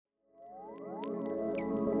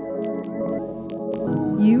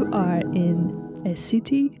are in a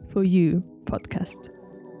City for You podcast.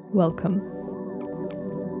 Welcome.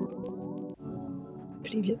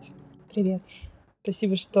 Привет. Привет.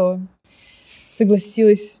 Спасибо, что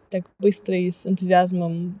согласилась так быстро и с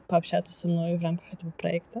энтузиазмом пообщаться со мной в рамках этого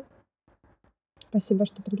проекта. Спасибо,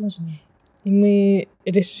 что предложила. И мы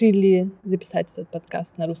решили записать этот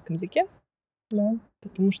подкаст на русском языке. Да.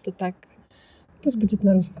 Потому что так... Пусть будет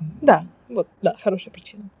на русском. Да, хорошая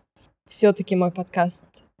причина. Все-таки мой подкаст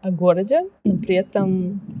о городе, но при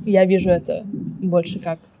этом я вижу это больше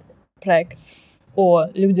как проект о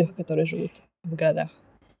людях, которые живут в городах.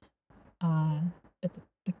 Это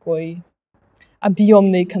такой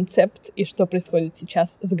объемный концепт, и что происходит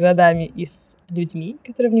сейчас с городами и с людьми,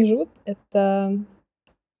 которые в них живут, это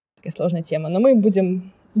такая сложная тема. Но мы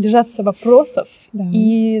будем держаться вопросов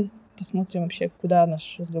и посмотрим вообще, куда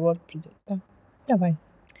наш разговор придет. Да. Давай.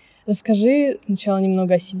 Расскажи сначала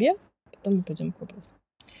немного о себе, потом мы пойдем к вопросу.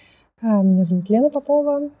 Меня зовут Лена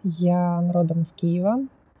Попова, я родом из Киева,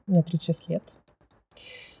 мне 36 лет.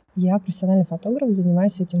 Я профессиональный фотограф,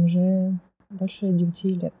 занимаюсь этим уже больше 9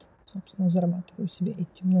 лет. Собственно, зарабатываю себе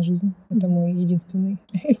этим на жизнь. Это мой единственный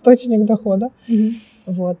источник дохода.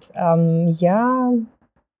 Вот. Я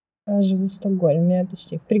живу в Стокгольме,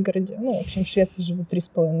 точнее, в пригороде. В общем, в Швеции живу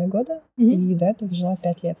 3,5 года. И до этого жила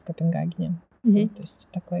 5 лет в Копенгагене. То есть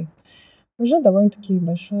такой уже довольно-таки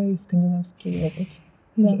большой скандинавский опыт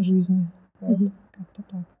жизни. Вот. Как-то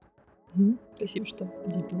так. Спасибо, что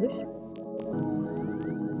поделилась.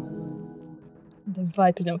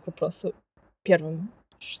 Давай перейдем к вопросу первому.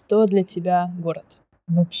 Что для тебя город?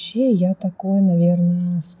 Вообще я такой,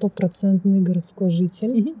 наверное, 100% городской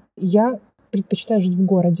житель. Я предпочитаю жить в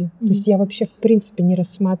городе. То есть я вообще, в принципе, не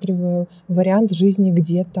рассматриваю вариант жизни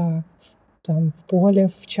где-то там в поле,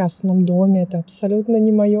 в частном доме. Это абсолютно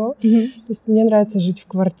не мое. То есть мне нравится жить в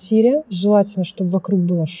квартире. Желательно, чтобы вокруг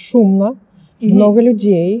было шумно, много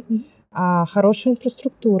людей, хорошая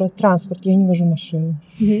инфраструктура, транспорт. Я не вожу машину.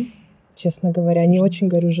 Честно говоря, не очень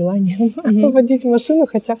горю желанием водить машину,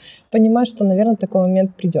 хотя понимаю, что, наверное, такой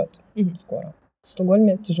момент придет скоро. В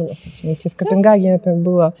Стокгольме тяжело с этим. Если в Копенгагене это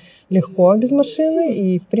было легко без машины,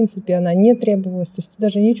 и, в принципе, она не требовалась, то есть ты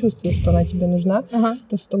даже не чувствуешь, что она тебе нужна,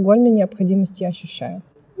 то в Стокгольме необходимость я ощущаю.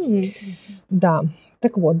 Да.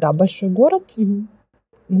 Так вот, да, большой город,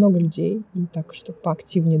 много людей, и так, чтобы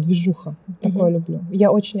поактивнее, движуха. Такое люблю.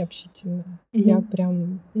 Я очень общительная. Я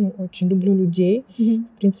прям очень люблю людей.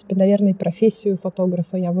 В принципе, наверное, профессию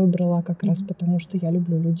фотографа я выбрала как раз потому, что я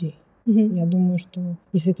люблю людей. Я думаю, что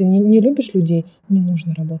если ты не любишь людей, не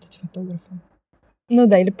нужно работать фотографом. Ну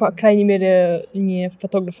да, или, по крайней мере, не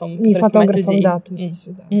фотографом, не фотографом, людей. Да. То есть,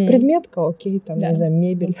 предметка, окей, там, не знаю,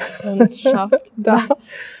 мебель. Ландшафт. Да.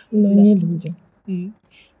 Но не люди.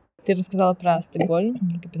 Ты рассказала про Стокгольм,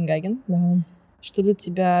 про Копенгаген. Да. Что для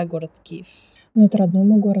тебя город Киев? Это родной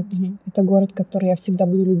мой город. Это город, который я всегда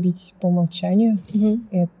буду любить по умолчанию.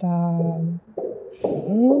 Это,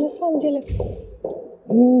 на самом деле,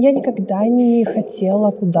 я никогда не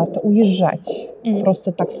хотела куда-то уезжать.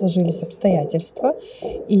 Просто так сложились обстоятельства.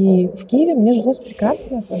 И в Киеве мне жилось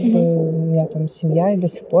прекрасно. У меня там семья, и до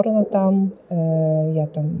сих пор она там. Я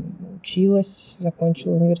там училась,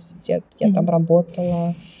 закончила университет, я там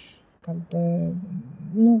работала.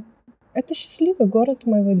 Это счастливый город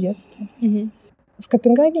моего детства. В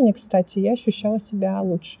Копенгагене, кстати, я ощущала себя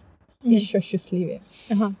лучше. Еще счастливее.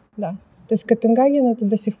 Да. То есть Копенгаген — это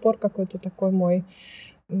до сих пор какой-то такой мой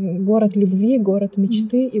город любви, город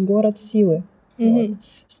мечты и город силы. Вот.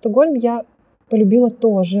 Стокгольм я полюбила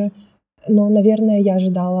тоже, но, наверное, я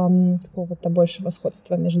ожидала какого-то большего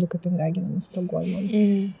сходства между Копенгагеном и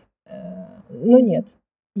Стокгольмом. Но нет,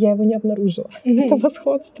 я его не обнаружила, этого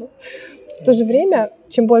сходства. В то же время,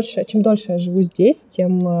 чем дольше я живу здесь,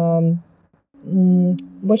 тем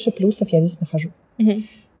больше плюсов я здесь нахожу.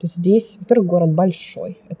 То есть здесь, во-первых, город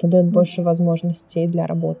большой. Это дает больше возможностей для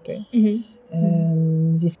работы.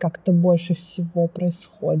 Здесь как-то больше всего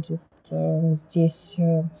происходит. Здесь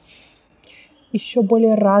еще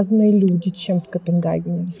более разные люди, чем в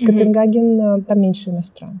Копенгагене. В Копенгаген там меньше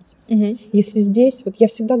иностранцев. Если здесь, я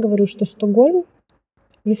всегда говорю, что Стокгольм,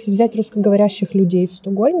 если взять русскоговорящих людей в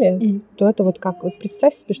Стокгольме, то это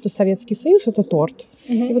представь себе, что Советский Союз — это торт.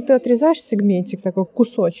 И ты отрезаешь сегментик, такой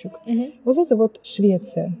кусочек. Вот это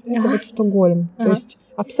Швеция, это Стокгольм. То есть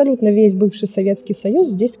абсолютно весь бывший Советский Союз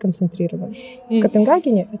здесь сконцентрирован. В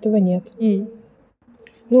Копенгагене этого нет.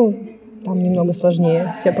 Там немного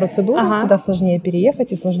сложнее все процедуры, туда сложнее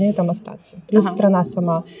переехать и сложнее там остаться. Плюс страна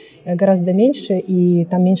сама гораздо меньше, и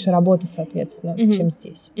там меньше работы, соответственно, чем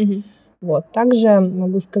здесь. Также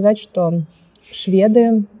могу сказать, что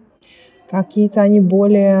шведы какие-то они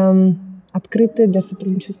более открыты для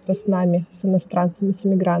сотрудничества с нами, с иностранцами, с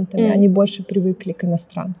иммигрантами. Они больше привыкли к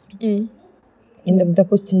иностранцам. И,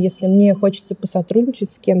 допустим, если мне хочется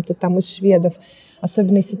посотрудничать с кем-то там из шведов,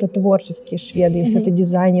 особенно если это творческие шведы, если это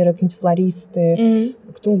дизайнеры, какие-нибудь флористы,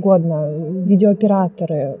 кто угодно,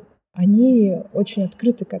 видеооператоры, они очень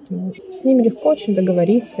открыты к этому. С ними легко очень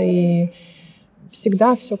договориться, и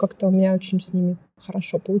всегда все как-то у меня очень с ними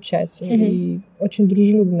хорошо получается. И очень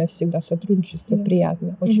дружелюбное всегда сотрудничество,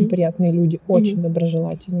 приятно. Очень приятные люди, очень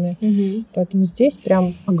доброжелательные. Поэтому здесь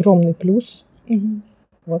прям огромный плюс.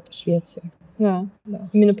 Вот Швеция. Да.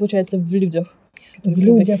 Именно получается в людях. В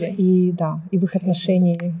людях и в их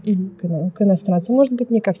отношении к иностранцам. Может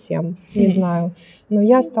быть, не ко всем, не знаю. Но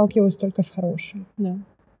я сталкиваюсь только с хорошим. Да.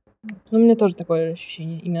 Ну, у меня тоже такое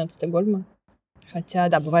ощущение именно от Стокгольма. Хотя,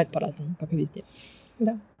 да, бывает по-разному, как и везде.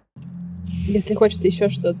 Да. Если хочется еще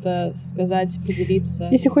что-то сказать, поделиться.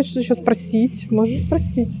 Если хочешь еще спросить, можешь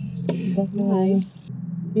спросить. Давай.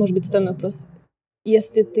 Может быть, странный вопрос.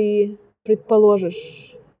 Если ты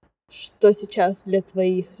предположишь, что сейчас для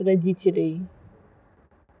твоих родителей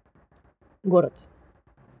город,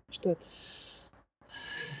 что это?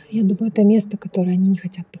 Я думаю, это место, которое они не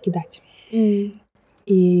хотят покидать.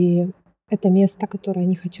 И это место, которое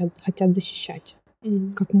они хотят защищать,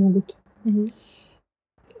 как могут.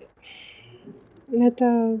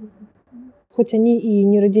 Это, хоть они и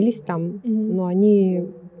не родились там, но они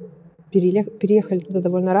переехали туда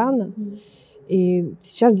довольно рано. И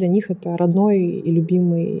сейчас для них это родной и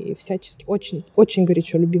любимый, и всячески очень, очень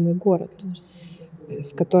горячо любимый город,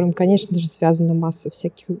 с которым, конечно же, связана масса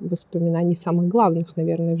всяких воспоминаний, самых главных,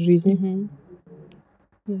 наверное, в жизни.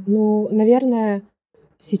 Ну, наверное,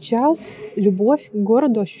 сейчас любовь к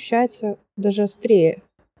городу ощущается даже острее.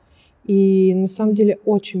 И на самом деле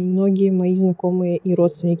очень многие мои знакомые и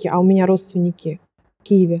родственники, а у меня родственники в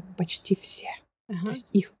Киеве почти все. То есть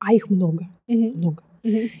их много, много.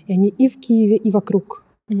 И они и в Киеве, и вокруг.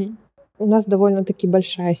 У нас довольно-таки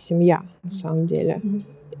большая семья, на самом деле.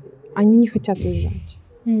 Они не хотят уезжать.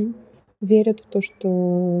 Верят в то,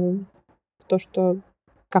 что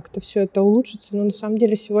как-то все это улучшится. Но на самом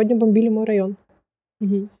деле сегодня бомбили мой район.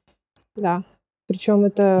 Да. Причем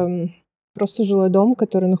это просто жилой дом,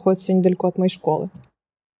 который находится недалеко от моей школы.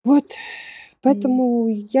 Вот. Поэтому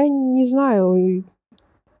я не знаю.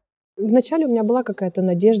 Вначале у меня была какая-то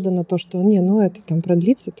надежда на то, что это там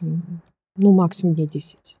продлится максимум дней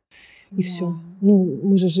 10. И все.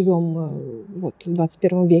 Мы же живем в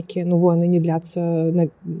 21 веке, войны не длятся,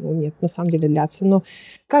 нет, на самом деле длятся. Но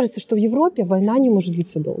кажется, что в Европе война не может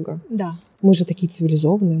длиться долго. Да. Мы же такие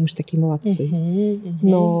цивилизованные, мы же такие молодцы.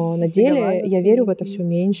 Но на деле я верю в это все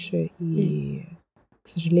меньше. И, к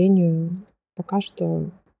сожалению, пока что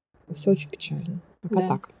все очень печально. Пока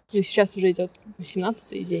так. И сейчас уже идет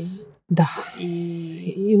 18-й день. Да.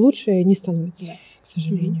 И лучше не становится, к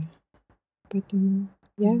сожалению. Поэтому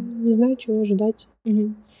я не знаю, чего ожидать.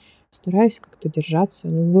 Стараюсь как-то держаться.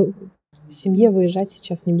 В семье выезжать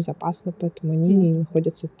сейчас небезопасно, поэтому они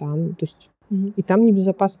находятся там. То есть и там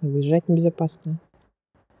небезопасно, выезжать небезопасно.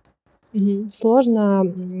 Сложно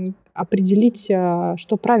определить,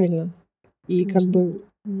 что правильно. И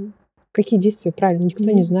какие действия правильно,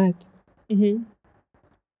 никто не знает.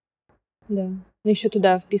 Да. Но еще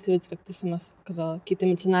туда вписывается, как ты сама сказала, какие-то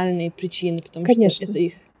эмоциональные причины, потому Конечно. что это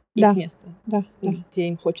их место. Да. Где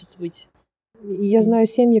им хочется быть. Я знаю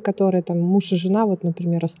семьи, которые муж и жена,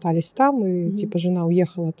 например, остались там, и жена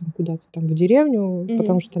уехала куда-то в деревню,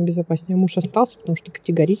 потому что там безопаснее. Муж остался, потому что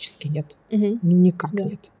категорически нет. Никак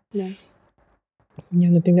нет. Да. У меня,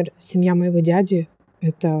 например, семья моего дяди,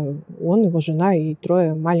 это он, его жена и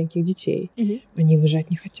 3 маленьких детей. Они выезжать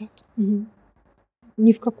не хотят.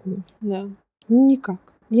 Ни в какую. Да.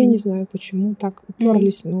 Никак. Я не знаю, почему так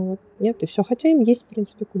уперлись, но нет, и все. Хотя им есть, в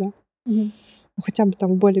принципе, куда. Хотя бы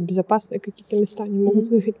в более безопасные какие-то места они могут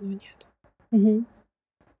выехать, но нет.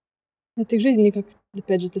 Это их жизнь, как,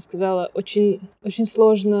 опять же, ты сказала, очень, очень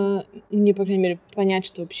сложно, мне, по крайней мере, понять,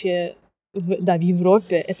 что вообще в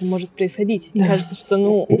Европе это может происходить. И кажется,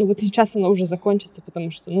 что сейчас оно уже закончится, потому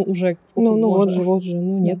что уже сколько можно. Вот же,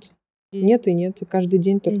 нет. Нет и нет. И каждый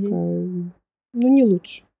день только, не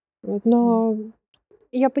лучше. Но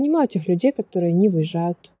я понимаю тех людей, которые не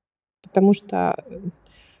выезжают, потому что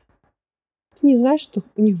ты не знаешь, что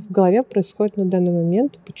у них в голове происходит на данный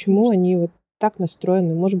момент, почему они так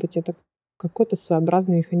настроены. Может быть, это какой-то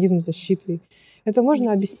своеобразный механизм защиты. Это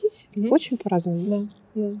можно объяснить очень по-разному.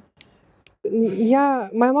 Да. Моя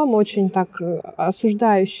мама очень так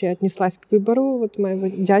осуждающе отнеслась к выбору моего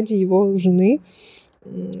дяди, его жены.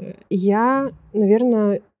 Я,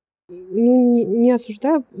 наверное, не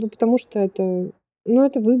осуждаю, потому что это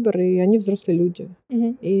выбор, и они взрослые люди.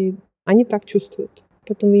 И Они так чувствуют.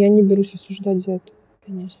 Поэтому я не берусь осуждать за это.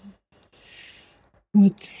 Конечно.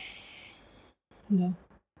 Вот. Да.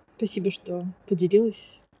 Спасибо, что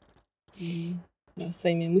поделилась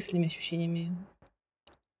своими мыслями, ощущениями,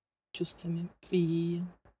 чувствами. И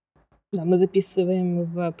да, мы записываем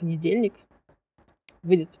в понедельник.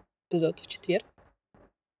 Выйдет эпизод в четверг.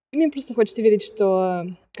 И мне просто хочется верить, что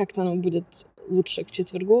как-то оно будет лучше к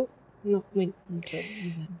четвергу. Но мы ничего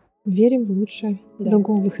не знаем. Верим в лучшее. Да.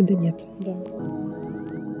 Другого выхода нет. Да.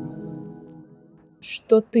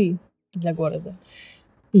 Что ты для города?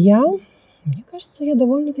 Мне кажется, я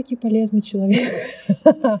довольно-таки полезный человек.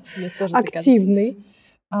 Активный.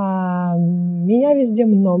 Меня везде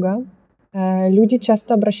много. Люди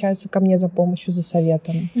часто обращаются ко мне за помощью, за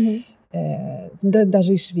советом. Да,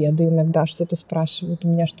 даже и шведы иногда что-то спрашивают у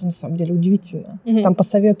меня, что на самом деле удивительно. Там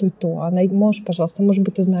посоветуют то, можешь, пожалуйста, может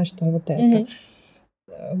быть, ты знаешь там вот это.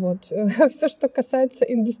 Вот. Все, что касается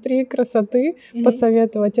индустрии красоты,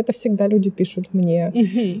 посоветовать, это всегда люди пишут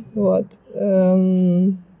мне. Вот.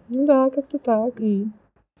 Да, как-то так.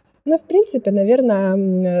 Ну, в принципе,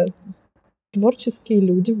 наверное, творческие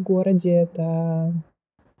люди в городе — это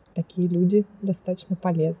такие люди достаточно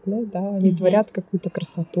полезные, да, они творят какую-то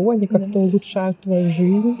красоту, они как-то улучшают твою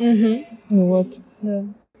жизнь. Вот.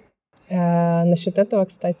 Насчет этого,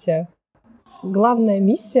 кстати, главная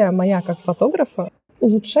миссия моя как фотографа —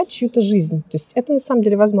 улучшать чью-то жизнь. То есть это на самом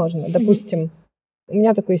деле возможно. Допустим, у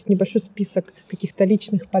меня такой есть небольшой список каких-то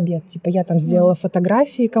личных побед. Типа я там сделала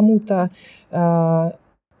фотографии кому-то,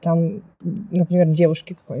 там, например,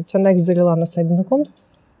 девушке какой-нибудь, она их залила на сайт знакомств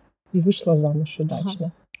и вышла замуж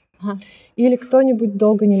удачно. Или кто-нибудь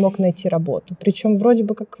долго не мог найти работу. Причем вроде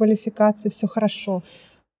бы как квалификации, все хорошо.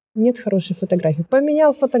 Нет хорошей фотографии.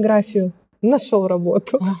 Поменял фотографию, нашел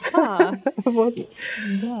работу. Вот.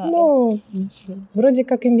 Ну, вроде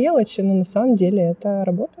как и мелочи, но на самом деле это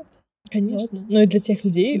работает. Конечно. Вот. Ну и для тех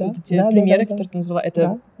людей, вот эти примеры, которые ты назвала,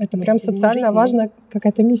 это прям социально важная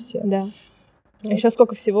какая-то миссия. Да. Вот. Еще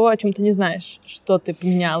сколько всего, о чем ты не знаешь, что ты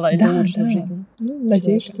поменяла или улучшила в жизни. Ну,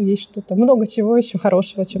 надеюсь, что есть что-то. Много чего еще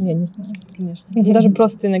хорошего, о чем я не знаю. Конечно. Ну, даже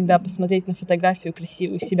просто иногда посмотреть на фотографию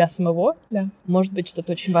красивую себя самого, может быть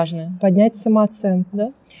что-то очень важное. Поднять самооценку.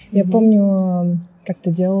 Да? Я помню, как-то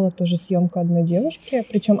делала тоже съемку одной девушки,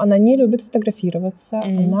 причем она не любит фотографироваться.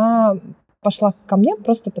 Она пошла ко мне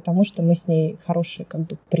просто потому, что мы с ней хорошие как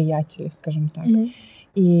бы приятели, скажем так.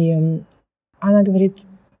 И она говорит: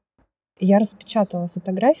 я распечатала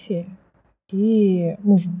фотографии и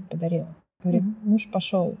мужу подарила. Говорит, муж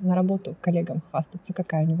пошел на работу к коллегам хвастаться,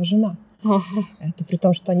 какая у него жена. Это при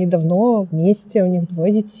том, что они давно вместе, у них 2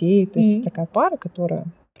 детей. То есть такая пара, которая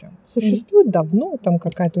прям существует давно, там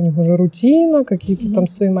какая-то у них уже рутина, какие-то там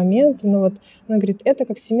свои моменты. Но вот она говорит, это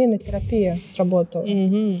как семейная терапия сработала.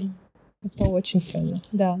 Это очень ценно.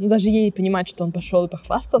 Да, ну даже ей понимать, что он пошел и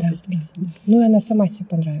похвастался. Да. Ну и она сама себе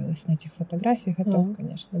понравилась на этих фотографиях. Это,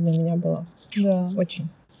 конечно, для меня было очень,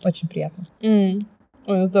 очень приятно. Ой,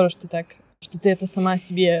 ну здорово, что так, что ты это сама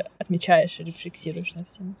себе отмечаешь и рефлексируешь на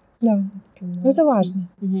всем. Да, ну это важно,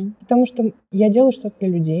 потому что я делаю что-то для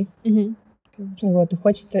людей. Вот, и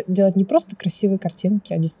хочется делать не просто красивые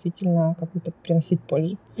картинки, а действительно какую-то приносить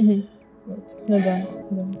пользу. Вот. Ну да.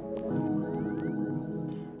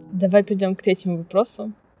 Давай перейдем к третьему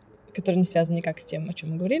вопросу, который не связан никак с тем, о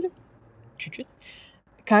чем мы говорили. Чуть-чуть.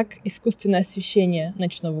 Как искусственное освещение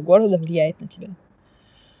ночного города влияет на тебя?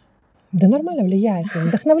 Да нормально влияет,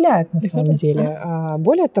 вдохновляет на самом деле.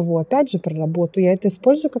 Более того, опять же, про работу я это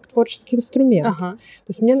использую как творческий инструмент. То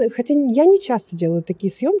есть хотя я не часто делаю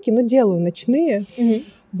такие съемки, но делаю ночные.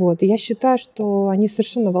 Вот, и я считаю, что они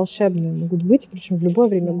совершенно волшебные могут быть, причем в любое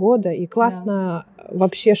время года. И классно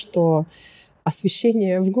вообще, что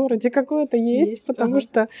освещение в городе какое-то есть, потому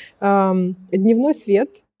что дневной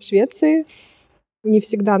свет в Швеции, не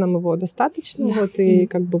всегда нам его достаточно. Вот, и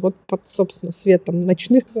как бы вот под, собственно, светом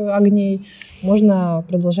ночных огней можно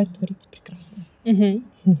продолжать творить прекрасно.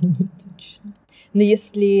 Но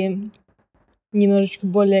если немножечко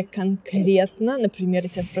более конкретно, например, я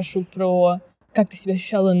тебя спрошу про как ты себя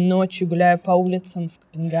ощущала ночью, гуляя по улицам в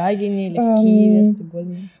Копенгагене или в Киеве,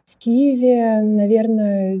 Стокгольме? В Киеве,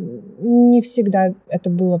 наверное, не всегда это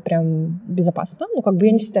было прям безопасно. Ну, как бы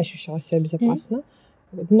я не всегда ощущала себя безопасно.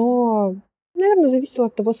 Но, наверное, зависело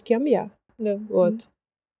от того, с кем я. Вот.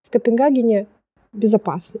 В Копенгагене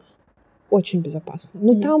безопасно. Очень безопасно.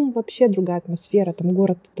 Но там вообще другая атмосфера. Там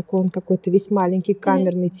город такой, он какой-то весь маленький,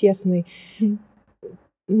 камерный, тесный.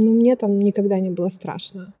 Но мне там никогда не было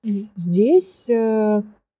страшно. Здесь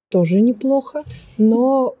тоже неплохо,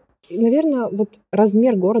 но, наверное, вот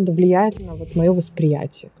размер города влияет на вот мое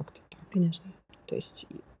восприятие как-то так. Конечно. То есть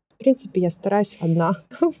принципе, я стараюсь одна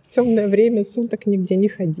в темное время суток нигде не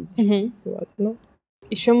ходить. Вот, ну.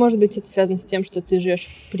 Еще, может быть, это связано с тем, что ты живешь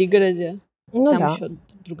в пригороде. Ну там да. еще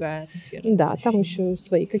другая атмосфера. Да, там еще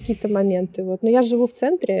свои какие-то моменты. Вот. Но я живу в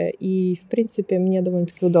центре, и, в принципе, мне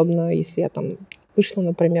довольно-таки удобно, если я там вышла,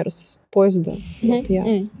 например, с поезда, вот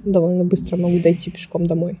я довольно быстро могу дойти пешком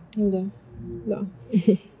домой. Да. Да.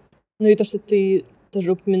 Ну и то, что ты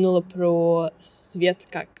тоже упомянула про свет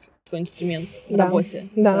как твой инструмент на работе.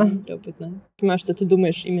 Да. Любопытно. Понимаю, что ты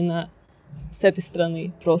думаешь именно с этой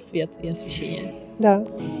стороны про свет и освещение. Да.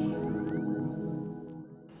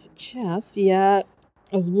 Сейчас я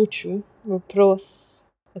озвучу вопрос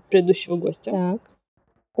от предыдущего гостя. Так.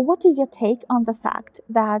 What is your take on the fact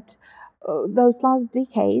that those last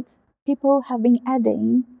decades people have been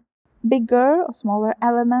adding bigger or smaller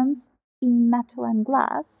elements in metal and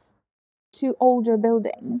glass to older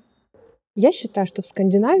buildings? Я считаю, что в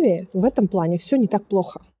Скандинавии в этом плане все не так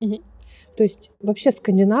плохо. То есть вообще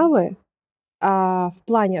скандинавы в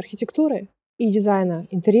плане архитектуры и дизайна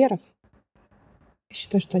интерьеров, я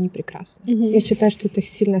считаю, что они прекрасны. Я считаю, что это их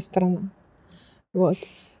сильная сторона. Вот.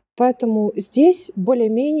 Поэтому здесь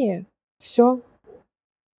более-менее все,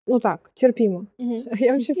 ну так, терпимо.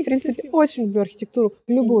 Я вообще, в принципе, очень люблю архитектуру,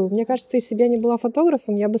 любую. Мне кажется, если бы я не была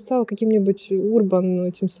фотографом, я бы стала каким-нибудь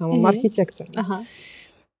урбан, тем самым, архитектором.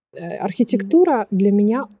 Архитектура для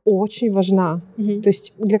меня очень важна. То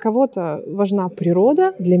есть для кого-то важна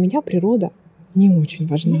природа, для меня природа не очень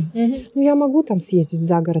важна. Ну, я могу там съездить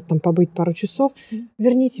за город, там побыть пару часов.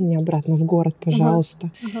 Верните меня обратно в город, пожалуйста.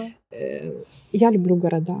 Я люблю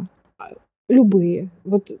города. Любые.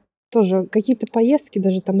 Вот тоже какие-то поездки,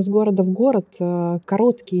 даже там из города в город,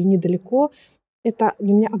 короткие, недалеко, это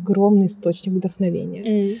для меня огромный источник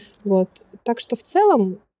вдохновения. Вот. Так что в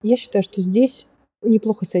целом я считаю, что здесь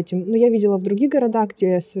неплохо с этим. Но я видела в других городах,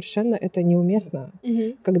 где совершенно это неуместно,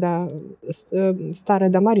 когда старые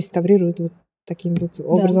дома реставрируют вот таким вот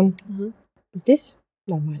образом. Здесь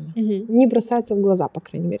нормально. Не бросается в глаза, по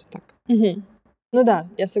крайней мере, так. Ну да,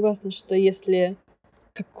 я согласна, что если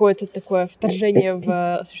какое-то такое вторжение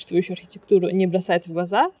в существующую архитектуру не бросается в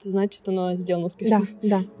глаза, то значит, оно сделано успешно.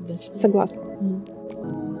 Да, согласна.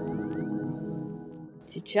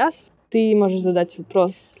 Сейчас ты можешь задать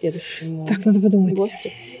вопрос следующему Так, надо подумать. гостю.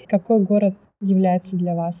 Какой город является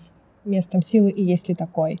для вас местом силы, и есть ли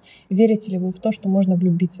такой? Верите ли вы в то, что можно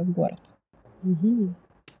влюбиться в город?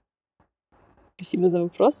 Спасибо за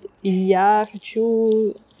вопрос. И я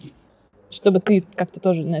хочу, чтобы ты как-то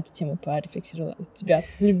тоже на эту тему порефлексировала. У тебя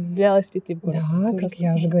влюблялась ли ты в город? Да, как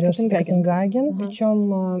я уже говорила, что это Копенгаген.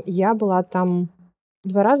 Причем я была там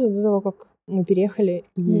 2 раза до того, как мы переехали.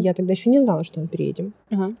 И я тогда еще не знала, что мы переедем.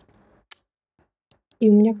 И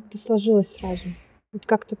у меня как-то сложилось сразу. Вот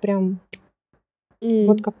как-то прям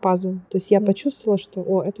вот как пазл. То есть я почувствовала,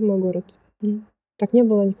 что это мой город. Так не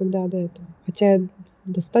было никогда до этого. Хотя я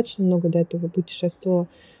достаточно много до этого путешествовала.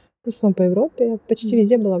 В основном по Европе. Я почти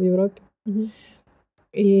везде была в Европе.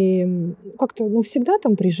 И как-то, всегда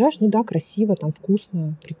там приезжаешь, красиво, там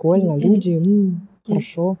вкусно, прикольно, люди,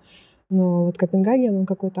 хорошо. Но вот Копенгаген, он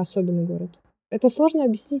какой-то особенный город. Это сложно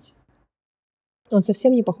объяснить. Он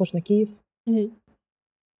совсем не похож на Киев.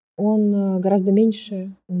 Он гораздо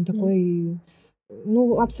меньше, он такой,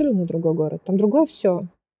 абсолютно другой город. Там другое все.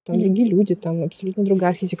 Там другие люди, там абсолютно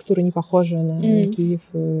другая архитектура, не похожая на Киев.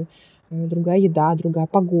 Другая еда, другая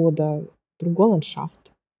погода, другой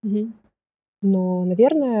ландшафт. Но,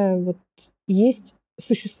 наверное, вот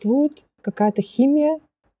существует какая-то химия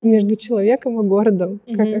между человеком и городом,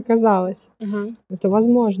 как оказалось. Это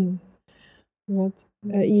возможно. Вот.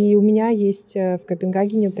 И у меня есть в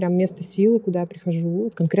Копенгагене прям место силы, куда я прихожу,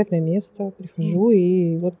 вот конкретное место, прихожу,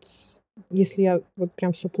 и вот если я вот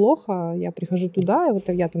прям все плохо, я прихожу туда, и вот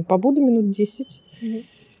я там побуду минут 10,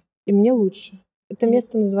 и мне лучше. Это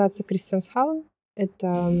место называется Кристиансхавн.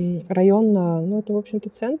 Это район, это, в общем-то,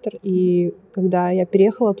 центр. И когда я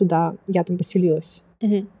переехала туда, я там поселилась.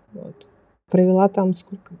 Вот. Провела там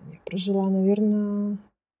сколько? Я прожила, наверное,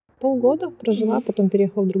 полгода прожила, потом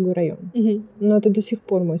переехала в другой район. Но это до сих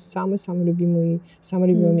пор мой самое любимое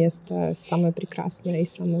место, самое прекрасное и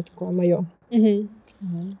самое такое мое.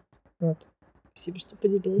 Вот. Спасибо, что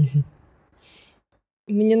поделилась.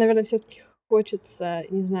 Мне, наверное, все-таки хочется,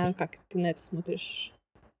 не знаю, как ты на это смотришь,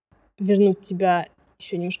 вернуть тебя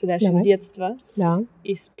еще немножко дальше в детство. Да.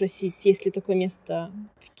 И спросить, есть ли такое место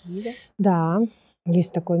в Киеве? Да,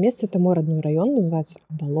 есть такое место. Это мой родной район, называется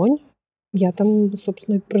Оболонь. Я там,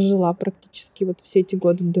 собственно, и прожила практически вот все эти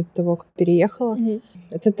годы до того, как переехала.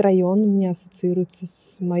 Этот район у меня ассоциируется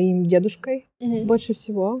с моим дедушкой больше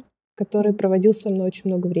всего, который проводил со мной очень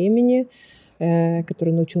много времени.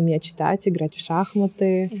 который научил меня читать, играть в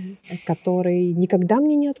шахматы, который никогда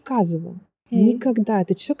мне не отказывал. Никогда.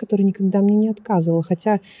 Это человек, который никогда мне не отказывал.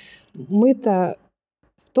 Хотя мы-то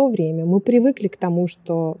в то время мы привыкли к тому,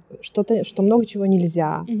 что много чего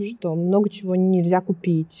нельзя, что много чего нельзя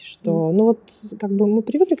купить, что, ну вот, как бы мы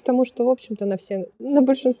привыкли к тому, что, в общем-то, на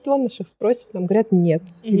большинство наших просьб нам говорят нет,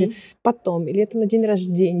 или потом, или это на день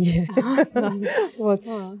рождения. Вот.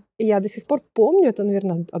 И я до сих пор помню, это,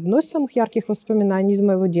 наверное, одно из самых ярких воспоминаний из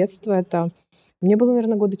моего детства. Это мне было,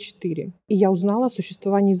 наверное, года 4, и я узнала о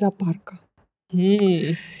существовании зоопарка.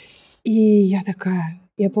 И я такая...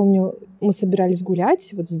 Я помню, мы собирались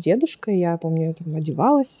гулять вот с дедушкой, я помню, я там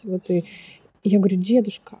одевалась, вот, и я говорю: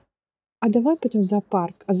 дедушка, а давай пойдем в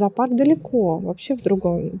зоопарк? А зоопарк далеко, вообще в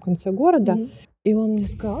другом конце города. И он мне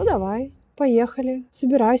сказал: давай, поехали,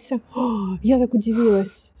 собирайся. Я так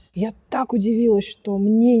удивилась, что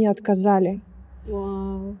мне не отказали.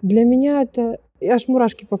 Для меня это... Аж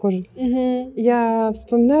мурашки по коже. Я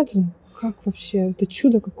вспоминаю это, как вообще, это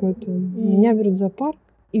чудо какое-то. Меня берут в зоопарк,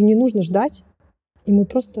 и не нужно ждать. И мы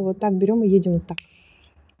просто вот так берем и едем вот так.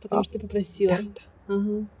 Потому что ты попросила. Да.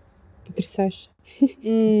 Потрясающе.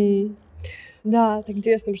 Да, так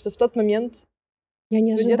интересно, потому что в тот момент я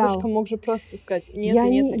не ожидала. Дедушка мог же просто сказать нет,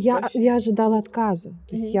 я ожидала отказа.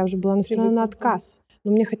 То есть я уже была настроена на отказ.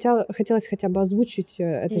 Но мне хотелось хотя бы озвучить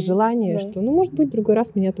это желание, что, ну, может быть, в другой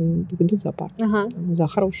раз меня там поведут в зоопарк. Там, за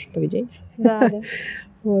хорошее поведение. Да.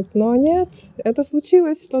 Вот. Но нет, это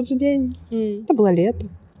случилось в тот же день. Это было лето.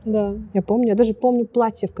 Да. Я даже помню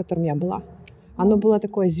платье, в котором я была. Оно было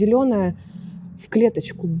такое зеленое в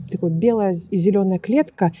клеточку, такое белая и зеленая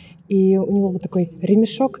клетка, и у него был такой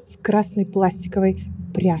ремешок с красной пластиковой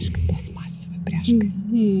пряжкой, пластмассовой пряжкой.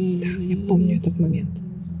 Да, я помню этот момент.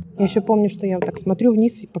 Я еще помню, что я вот так смотрю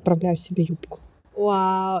вниз и поправляю себе юбку.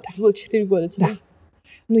 Вау, это было 4 года тебе. Да.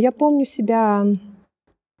 Но я помню себя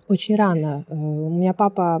очень рано. У меня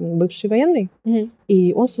папа бывший военный,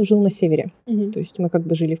 и он служил на севере. То есть мы как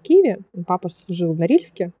бы жили в Киеве, папа служил в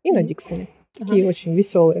Норильске и на Диксоне. Такие очень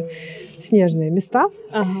веселые снежные места.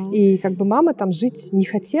 И как бы мама там жить не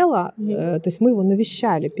хотела, то есть мы его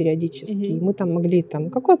навещали периодически. И мы там могли там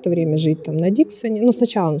какое-то время жить там на Диксоне. Ну,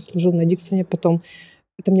 сначала он служил на Диксоне, потом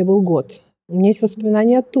это мне был год. У меня есть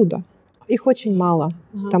воспоминания оттуда. Их очень мало.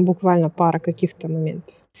 Там буквально пара каких-то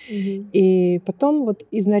моментов. И потом вот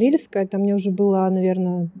из Норильска, это мне уже было,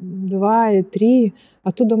 наверное, 2 или 3.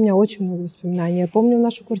 Оттуда у меня очень много воспоминаний. Я помню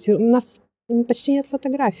нашу квартиру. У нас почти нет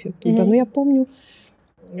фотографий оттуда, но я помню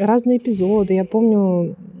разные эпизоды. Я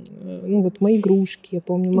помню, ну вот мои игрушки, я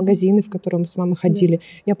помню магазины, в которые мы с мамой ходили.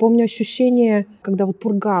 Я помню ощущение, когда вот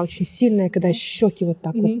пурга очень сильная, когда щеки вот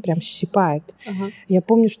так вот прям щипает. Я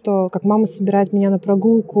помню, что как мама собирает меня на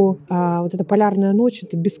прогулку, вот эта полярная ночь,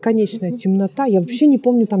 это бесконечная темнота. Я вообще не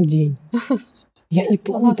помню там день. Я не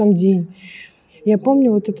помню там день. Я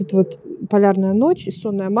помню вот этот вот полярная ночь, и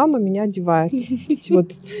сонная мама меня одевает. Эти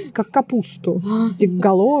вот, как капусту. Эти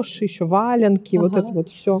галоши, еще валенки, вот это вот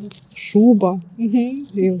все, шуба.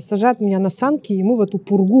 И сажает меня на санки, и мы в эту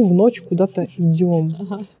пургу в ночь куда-то идем.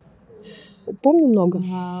 Помню много.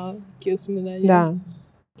 Какие воспоминания. Да,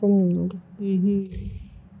 помню много.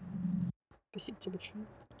 Спасибо тебе большое.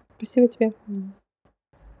 Спасибо тебе.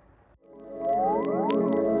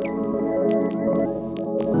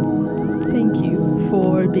 Thank you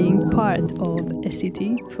for being part of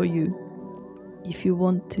SCT for you. If you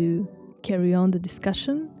want to carry on the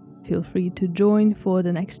discussion, feel free to join for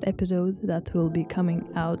the next episode that will be coming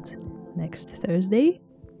out next Thursday.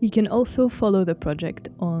 You can also follow the project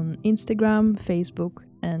on Instagram, Facebook,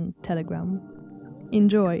 and Telegram.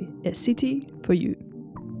 Enjoy SCT for you.